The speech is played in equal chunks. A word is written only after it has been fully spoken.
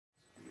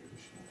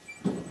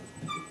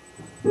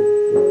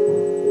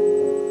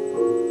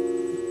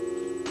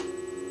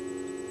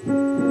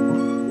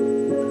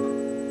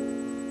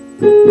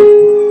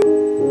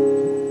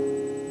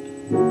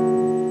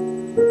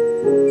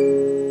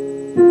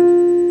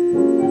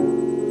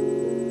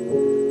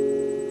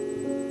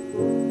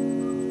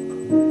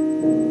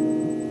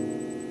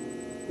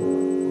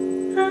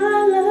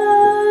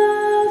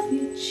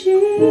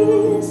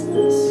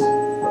Jesus,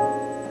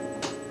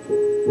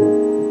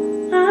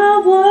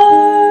 I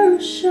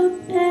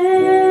worship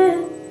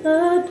and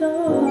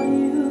adore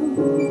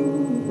you.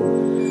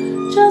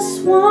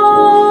 Just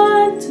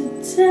want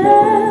to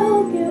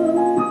tell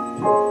you,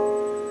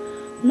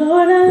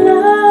 Lord, I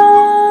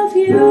love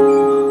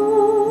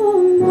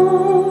you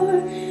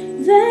more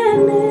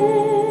than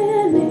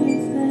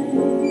anything.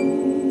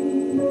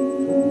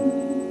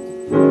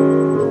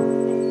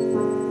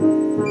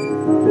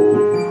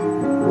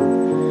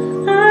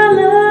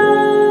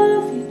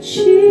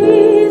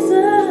 Jesus,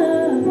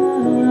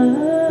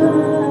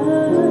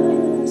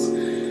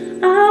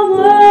 I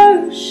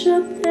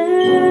worship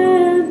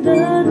and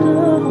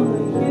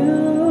adore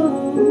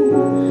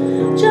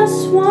you.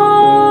 Just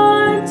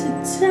want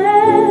to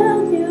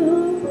tell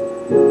you,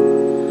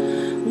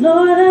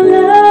 Lord, I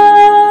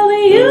love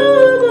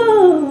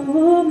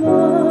you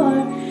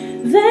more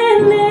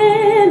than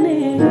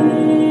anything.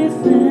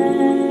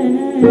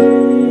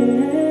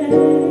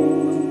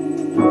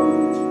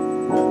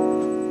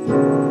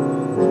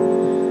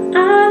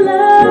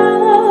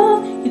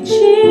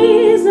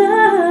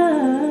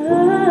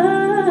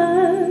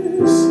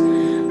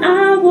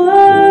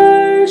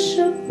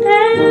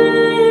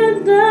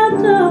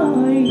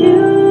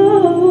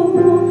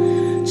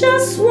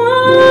 Just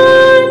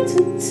want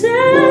to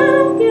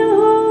tell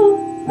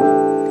you,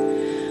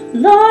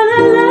 Lord, I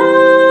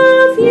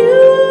love you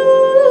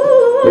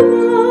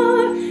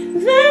more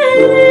than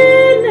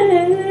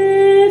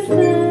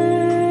anything.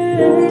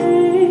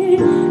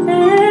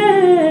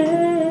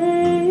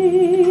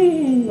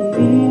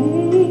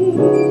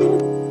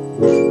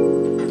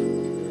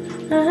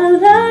 I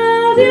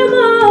love you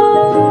more.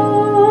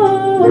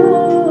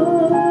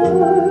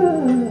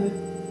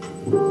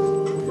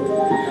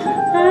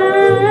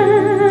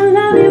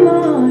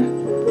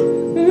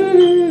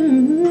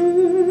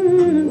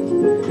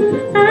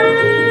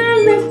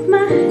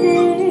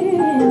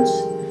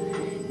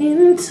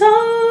 In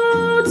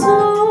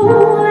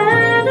total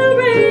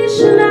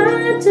adoration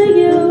unto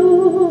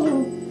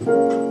you.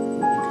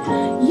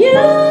 You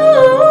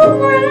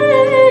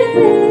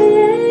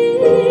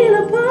reign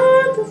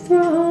upon the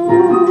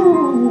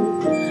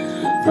throne,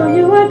 for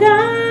you are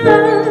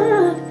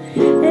God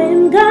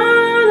and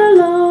God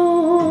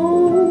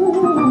alone.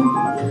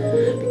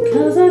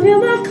 Because of you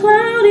my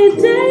cloudy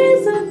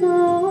days are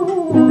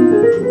gone,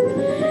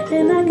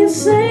 and I can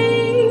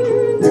sing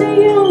to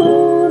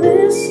you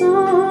this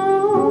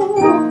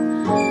song.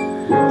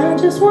 I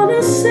just want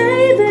to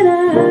say that I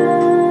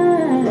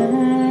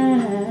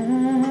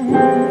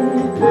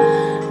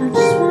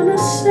just want to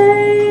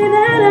say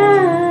that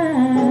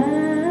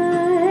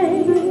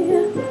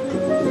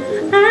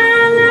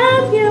I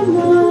love you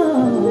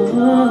more.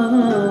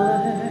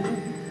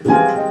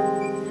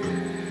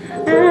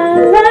 I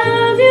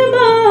love you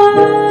more.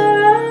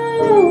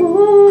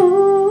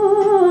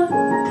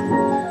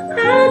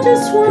 I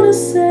just want to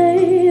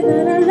say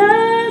that I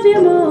love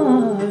you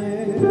more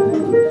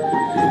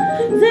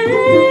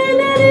than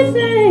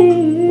anything.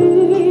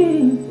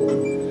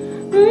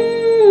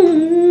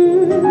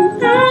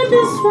 I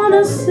just want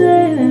to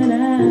say that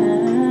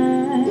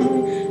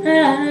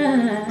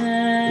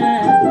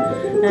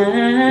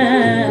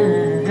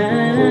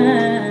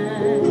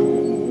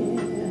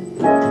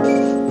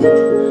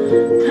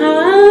how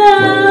I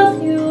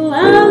love you,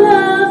 I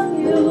love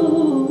you.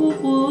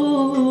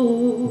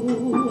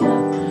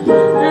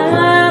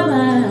 How I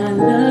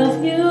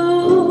love you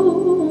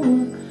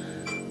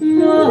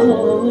more.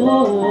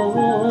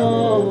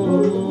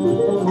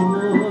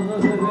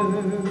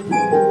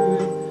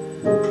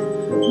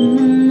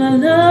 I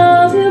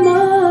love you more.